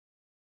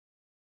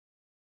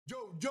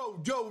Yo.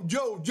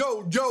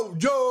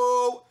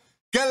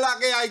 ¿Qué es la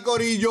que hay,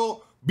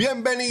 corillo?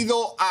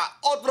 Bienvenido a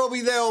otro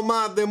video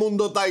más de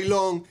Mundo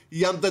Tailon.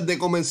 Y antes de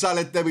comenzar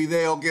este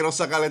video, quiero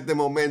sacar este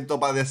momento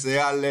para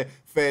desearle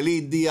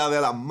feliz Día de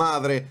las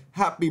Madres,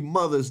 Happy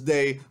Mother's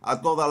Day a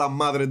todas las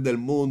madres del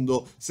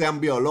mundo, sean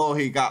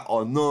biológicas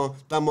o no.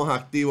 Estamos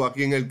activos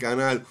aquí en el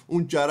canal.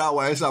 Un charao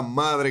a esas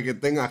madres que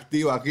estén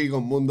activas aquí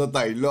con Mundo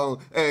Tailon.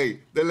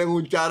 Ey, denle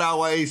un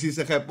charao ahí. Si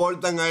se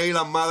reportan ahí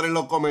las madres en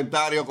los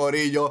comentarios,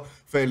 corillo,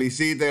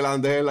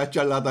 felicítenlas, dejen la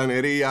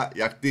charlatanería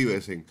y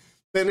actívense.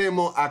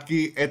 Tenemos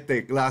aquí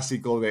este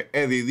clásico de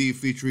Eddie D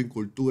featuring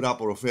Cultura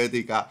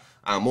Profética,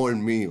 Amor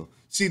Mio.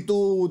 Si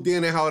tú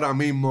tienes ahora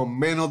mismo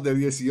menos de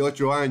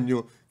 18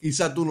 años,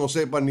 quizás tú no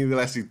sepas ni de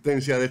la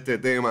existencia de este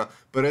tema,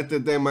 pero este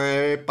tema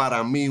es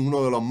para mí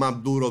uno de los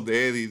más duros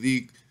de Eddie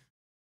D,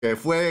 que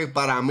fue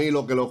para mí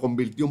lo que lo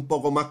convirtió un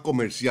poco más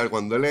comercial.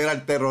 Cuando él era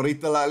el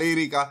terrorista de la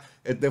lírica,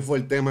 este fue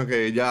el tema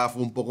que ya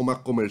fue un poco más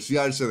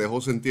comercial, se dejó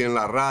sentir en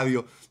la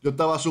radio. Yo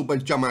estaba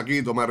súper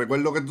chamaquito, me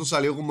recuerdo que esto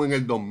salió como en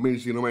el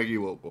 2000, si no me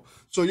equivoco.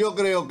 Yo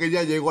creo que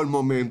ya llegó el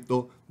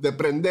momento de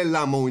prender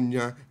la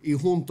moña y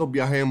juntos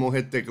viajemos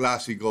este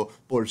clásico.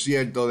 Por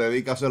cierto,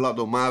 dedícaselo a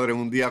tu madre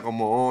un día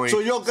como hoy.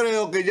 Yo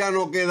creo que ya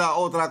no queda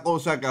otra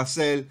cosa que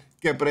hacer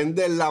que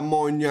prender la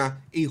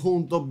moña y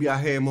juntos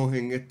viajemos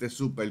en este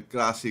súper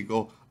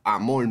clásico,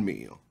 Amor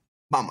Mío.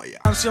 Vamos allá.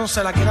 Esta canción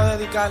se la quiero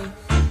dedicar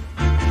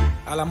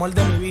al amor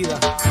de mi vida,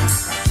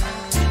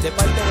 de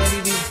parte de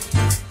Didi.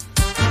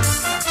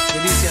 Y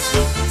dice así: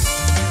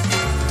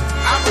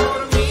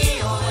 Amor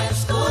mío,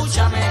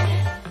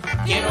 escúchame,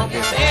 quiero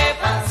que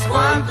sepas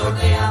cuánto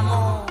te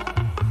amo.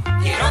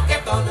 Quiero que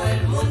todo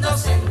el mundo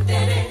se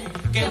entere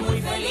que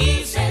muy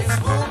felices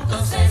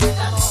juntos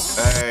estamos.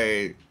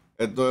 Hey,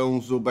 esto es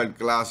un súper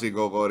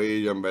clásico,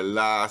 corillo, en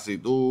verdad. Si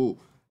tú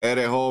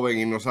eres joven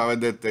y no sabes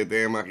de este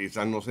tema,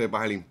 quizás no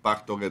sepas el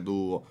impacto que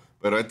tuvo,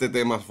 pero este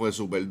tema fue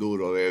súper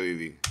duro de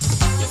Didi.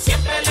 Yo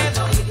siempre le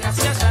doy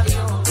gracias a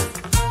Dios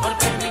por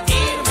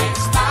permitirme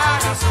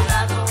estar a su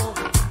lado.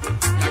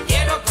 La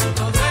quiero con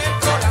todo el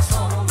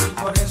corazón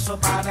y por eso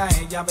para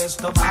ella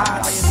esto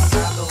va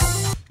dedicado.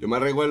 Yo me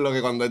recuerdo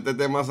que cuando este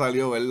tema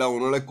salió, ¿verdad?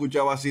 Uno lo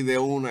escuchaba así de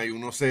una y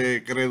uno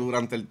se cree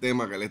durante el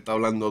tema que le está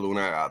hablando de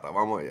una gata.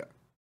 Vamos allá.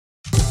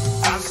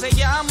 Hace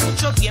ya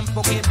mucho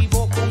tiempo que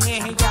vivo con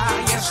ella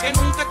y es que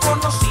nunca he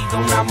conocido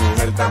una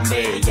mujer tan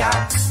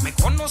bella. Me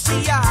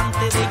conocía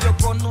antes de yo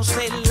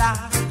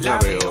conocerla. La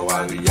veo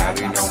a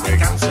diario y no me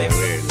canso de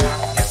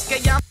verla. Es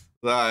que ya...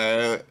 O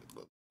sea,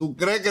 tú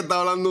crees que está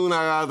hablando de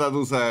una gata,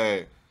 tú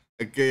sabes.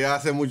 Es que ya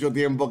hace mucho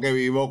tiempo que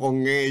vivo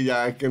con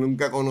ella. Es que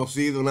nunca he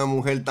conocido una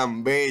mujer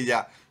tan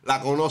bella. Me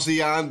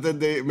conocía antes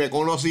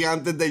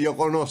de yo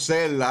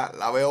conocerla.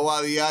 La veo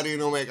a diario y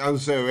no me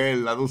canso de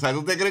verla. ¿Tú sabes?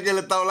 ¿Tú te crees que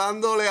le está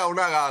hablándole a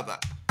una gata?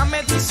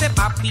 Me dice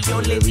papi,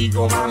 yo le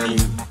digo mami.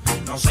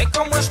 No sé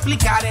cómo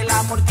explicar el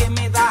amor que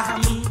me da a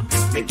mí.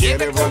 Me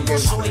quiere como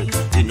soy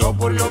y no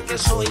por lo que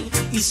soy.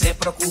 Y se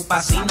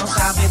preocupa si no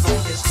sabe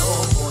dónde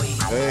estoy.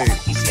 Hey.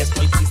 Y si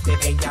estoy triste,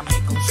 ella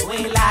me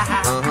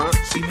consuela.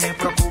 Si me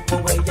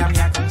preocupo, ella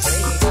me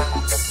aconseja.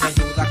 Me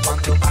ayuda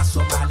cuando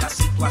paso malas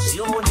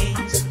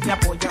situaciones. Me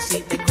apoya si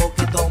tengo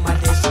que tomar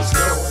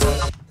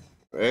decisiones.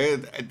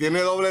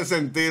 Tiene doble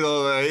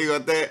sentido, te digo.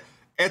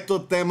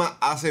 Estos temas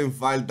hacen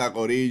falta,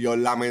 corillo.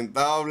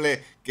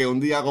 Lamentable que un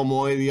día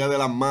como hoy, Día de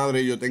las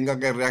Madres, yo tenga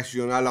que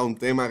reaccionar a un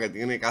tema que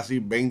tiene casi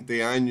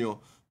 20 años,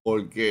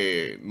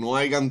 porque no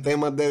hayan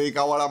temas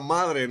dedicados a las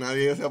madres.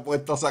 Nadie se ha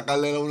puesto a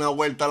sacarle una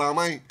vuelta a la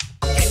madre.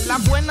 En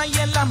las buenas y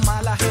en las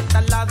malas está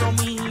al lado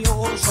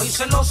mío. Soy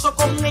celoso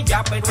con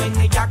ella, pero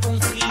en ella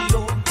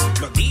confío.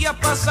 Los días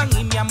pasan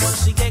y mi amor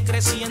sigue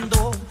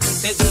creciendo.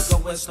 Te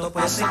digo esto,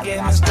 parece que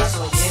me estás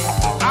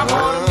oyendo.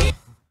 Amor mío.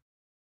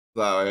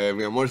 ¿Sabes?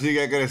 Mi amor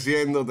sigue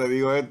creciendo, te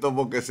digo esto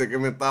porque sé que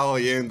me estás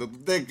oyendo.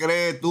 ¿Tú te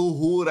crees, tú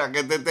juras que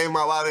este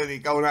tema va a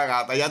dedicar a una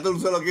gata? Ya tú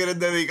se lo quieres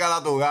dedicar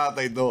a tu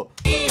gata y todo.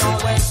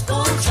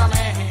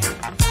 Escúchame,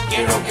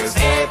 quiero que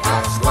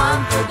sepas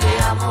cuánto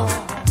te amo.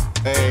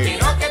 Hey.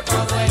 Quiero que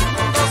todo el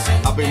mundo se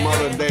entere. Happy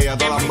Mother's Day a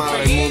todas las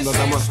madres del mundo,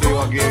 estamos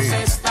activos aquí.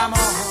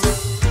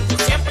 Yo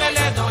siempre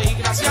le doy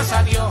gracias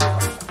a Dios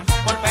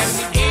por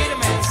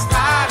permitirme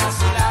estar a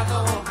su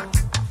lado.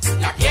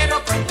 La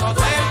quiero con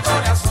todo el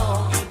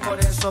corazón. Por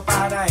eso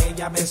para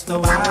ella me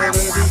estoy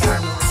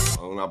dedicando.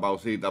 Una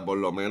pausita por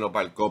lo menos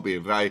para el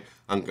copyright,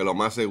 aunque lo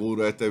más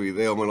seguro este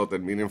video me lo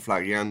terminen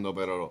flagueando,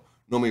 pero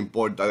no me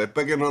importa.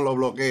 Después que nos lo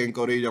bloqueen,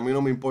 corillo, a mí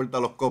no me importa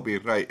los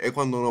copyright, es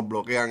cuando nos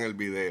bloquean el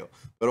video.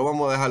 Pero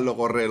vamos a dejarlo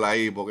correr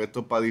ahí, porque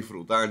esto es para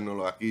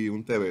disfrutárnoslo aquí,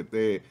 un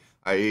TBT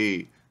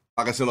ahí,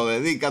 para que se lo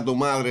dedique a tu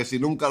madre. Si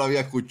nunca lo había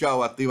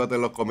escuchado, actívate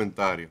en los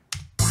comentarios.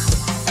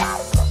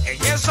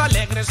 Ella es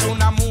alegre, es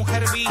una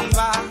mujer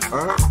viva,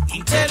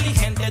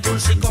 inteligente,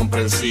 dulce y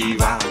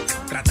comprensiva.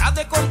 Trata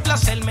de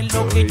complacerme en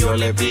lo que yo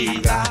le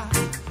pida.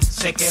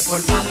 Sé que por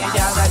mí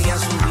ella daría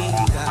su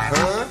vida.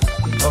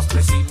 Nos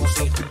crecimos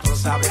y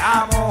juntos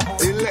hablamos.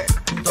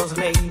 Juntos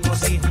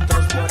reímos y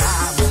juntos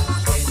lloramos.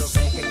 Pero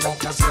sé que en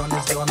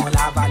ocasiones yo no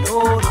la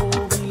valoro.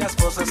 Y las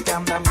cosas que que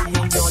andan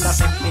bien, yo las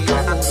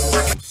empleado.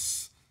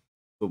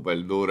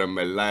 Súper duro, en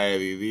verdad.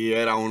 Eddie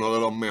D era uno de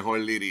los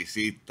mejores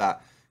lyricistas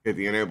que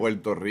tiene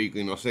Puerto Rico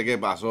y no sé qué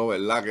pasó,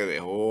 ¿verdad? Que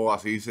dejó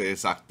así, se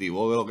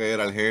desactivó de lo que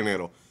era el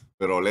género.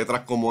 Pero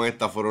letras como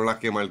esta fueron las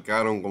que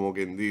marcaron, como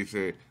quien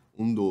dice,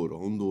 un duro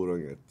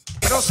en esto.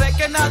 Pero sé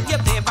que nadie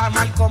te va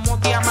mal como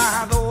te he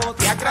amado.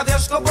 Te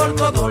agradezco por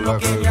todo lo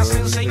que me has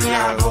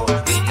enseñado.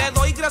 Y le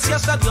doy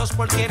gracias a Dios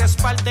porque eres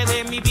parte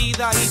de mi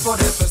vida. Y por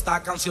eso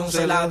esta canción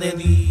se la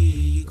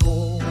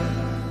dedico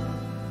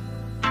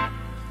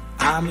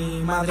a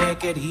mi madre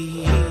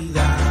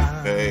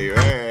querida. Hey,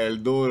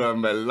 el duro,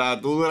 en verdad.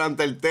 Tú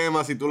durante el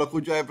tema, si tú lo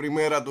escuchas de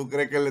primera, tú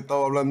crees que él le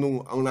estaba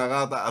hablando a una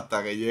gata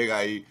hasta que llega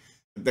ahí.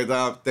 Este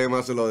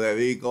tema se lo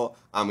dedico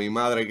a mi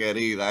madre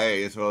querida,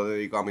 se lo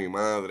dedico a mi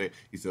madre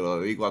y se lo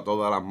dedico a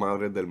todas las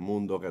madres del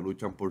mundo que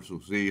luchan por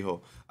sus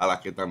hijos, a las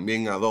que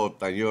también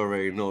adoptan. You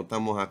already know,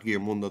 estamos aquí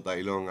en Mundo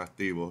Tailon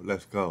activo.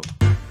 Let's go.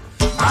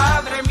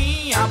 Madre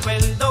mía,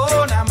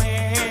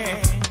 perdóname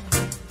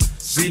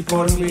si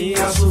por mí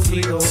has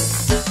sufrido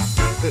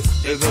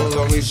de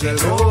todos mis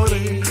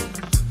errores.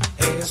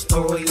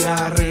 Estoy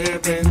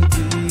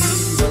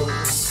arrepentido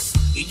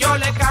y yo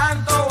le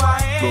canto a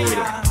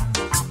ella.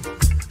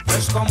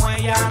 Pues como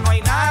ella no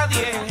hay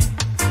nadie.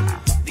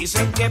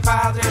 Dicen que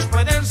padres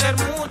pueden ser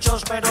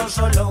muchos, pero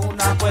solo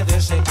una puede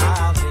ser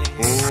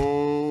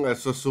madre.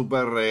 Eso es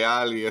súper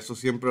real y eso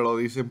siempre lo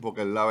dicen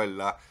porque es la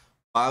verdad.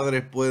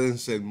 Padres pueden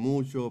ser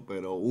muchos,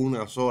 pero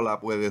una sola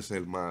puede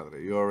ser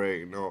madre. You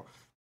already know.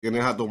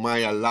 Tienes a tu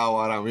madre al lado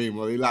ahora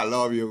mismo. Dile I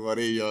love you,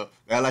 corillo.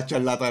 Deja la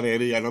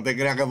charlatanería. No te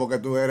creas que porque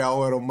tú eres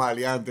ahora un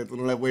maleante, tú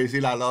no le puedes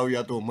decir I love you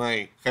a tu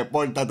madre.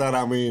 Repórtate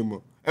ahora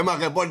mismo. Es más,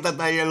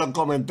 repórtate ahí en los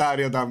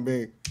comentarios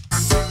también.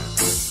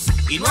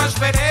 Y no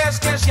esperes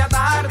que sea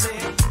tarde,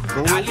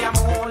 dale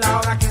amor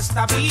ahora que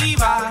está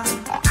viva.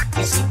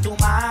 Y si tu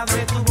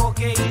madre tuvo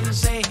que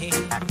irse,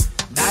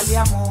 dale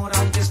amor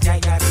antes que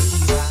haya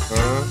arriba.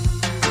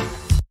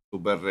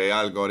 Súper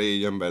real,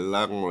 corillo, en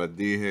verdad, como les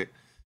dije.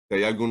 Si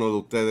hay alguno de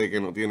ustedes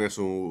que no tiene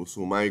su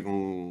mic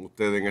con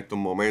ustedes en estos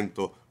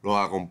momentos, los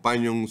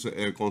acompaño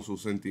con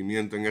sus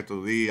sentimientos en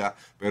estos días.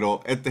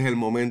 Pero este es el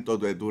momento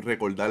de tú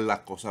recordar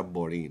las cosas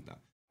bonitas.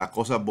 Las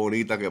cosas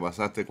bonitas que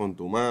pasaste con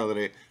tu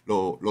madre,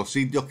 los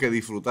sitios que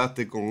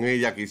disfrutaste con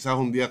ella. Quizás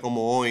un día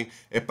como hoy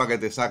es para que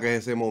te saques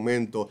ese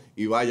momento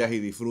y vayas y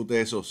disfrutes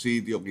esos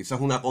sitios. Quizás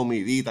una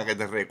comidita que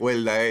te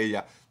recuerda a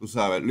ella, tú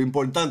sabes. Lo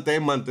importante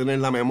es mantener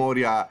la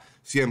memoria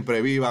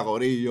siempre viva,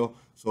 corillo.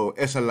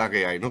 Esa es la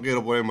que hay. No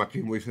quiero ponerme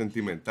aquí muy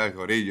sentimental,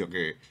 corillo,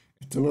 que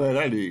esto no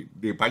era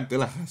ni parte de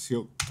la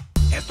canción.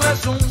 Esto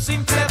es un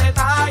simple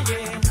detalle,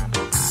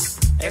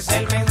 es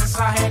el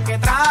mensaje que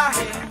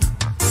traje.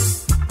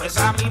 Pues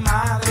a mi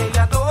madre y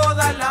a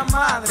todas las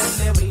madres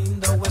le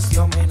brindo este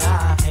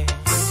homenaje.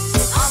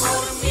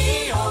 Amor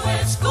mío,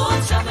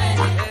 escúchame.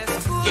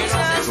 Quiero que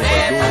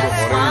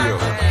sepas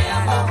cuánto te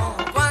amo,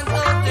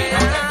 cuánto te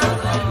amo.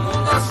 Todo el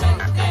mundo se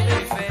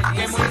entere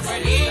que muy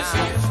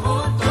felices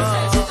juntos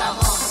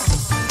estamos.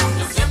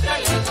 Yo siempre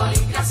le doy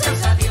gracias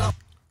a Dios.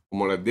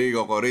 Como les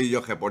digo, corillo,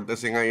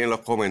 repórtense ahí en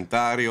los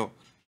comentarios.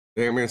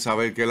 Déjenme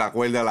saber que la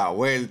cuerda a la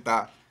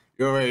vuelta.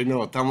 Yo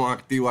no, estamos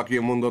activos aquí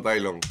en Mundo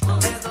Tailon.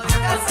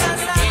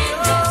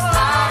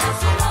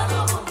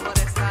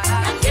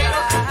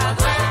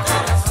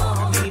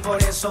 Y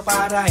por eso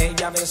para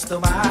ella esto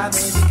va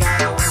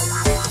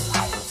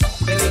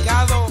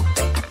dedicado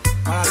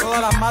para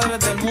todas las madres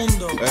del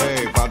mundo.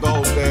 Para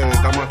todos ustedes,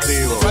 estamos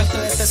activos. Parte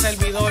de este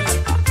servidor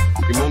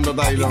y Mundo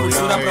Tailon.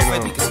 Cultura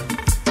profética.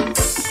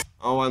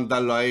 Vamos a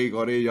aguantarlo ahí,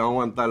 corillo, vamos a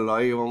aguantarlo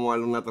ahí, vamos a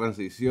darle una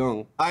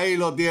transición. Ahí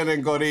lo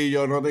tienen,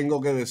 corillo, no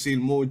tengo que decir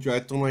mucho, a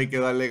esto no hay que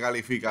darle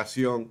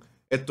calificación.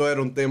 Esto era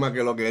un tema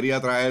que lo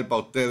quería traer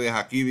para ustedes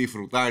aquí,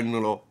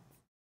 disfrutárnoslo.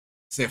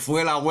 Se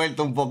fue la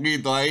vuelta un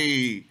poquito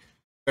ahí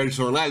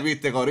personal,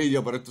 viste,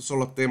 corillo, pero estos son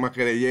los temas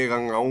que le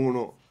llegan a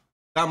uno.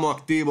 Estamos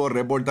activos,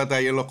 repórtate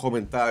ahí en los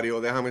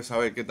comentarios, déjame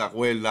saber qué te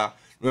acuerdas.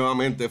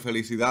 Nuevamente,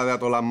 felicidades a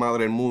todas las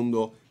madres del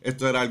mundo.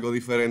 Esto era algo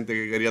diferente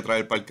que quería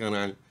traer para el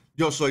canal.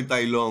 Yo soy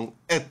Tailon,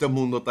 este es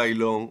Mundo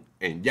Tailon,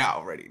 and ya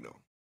already know.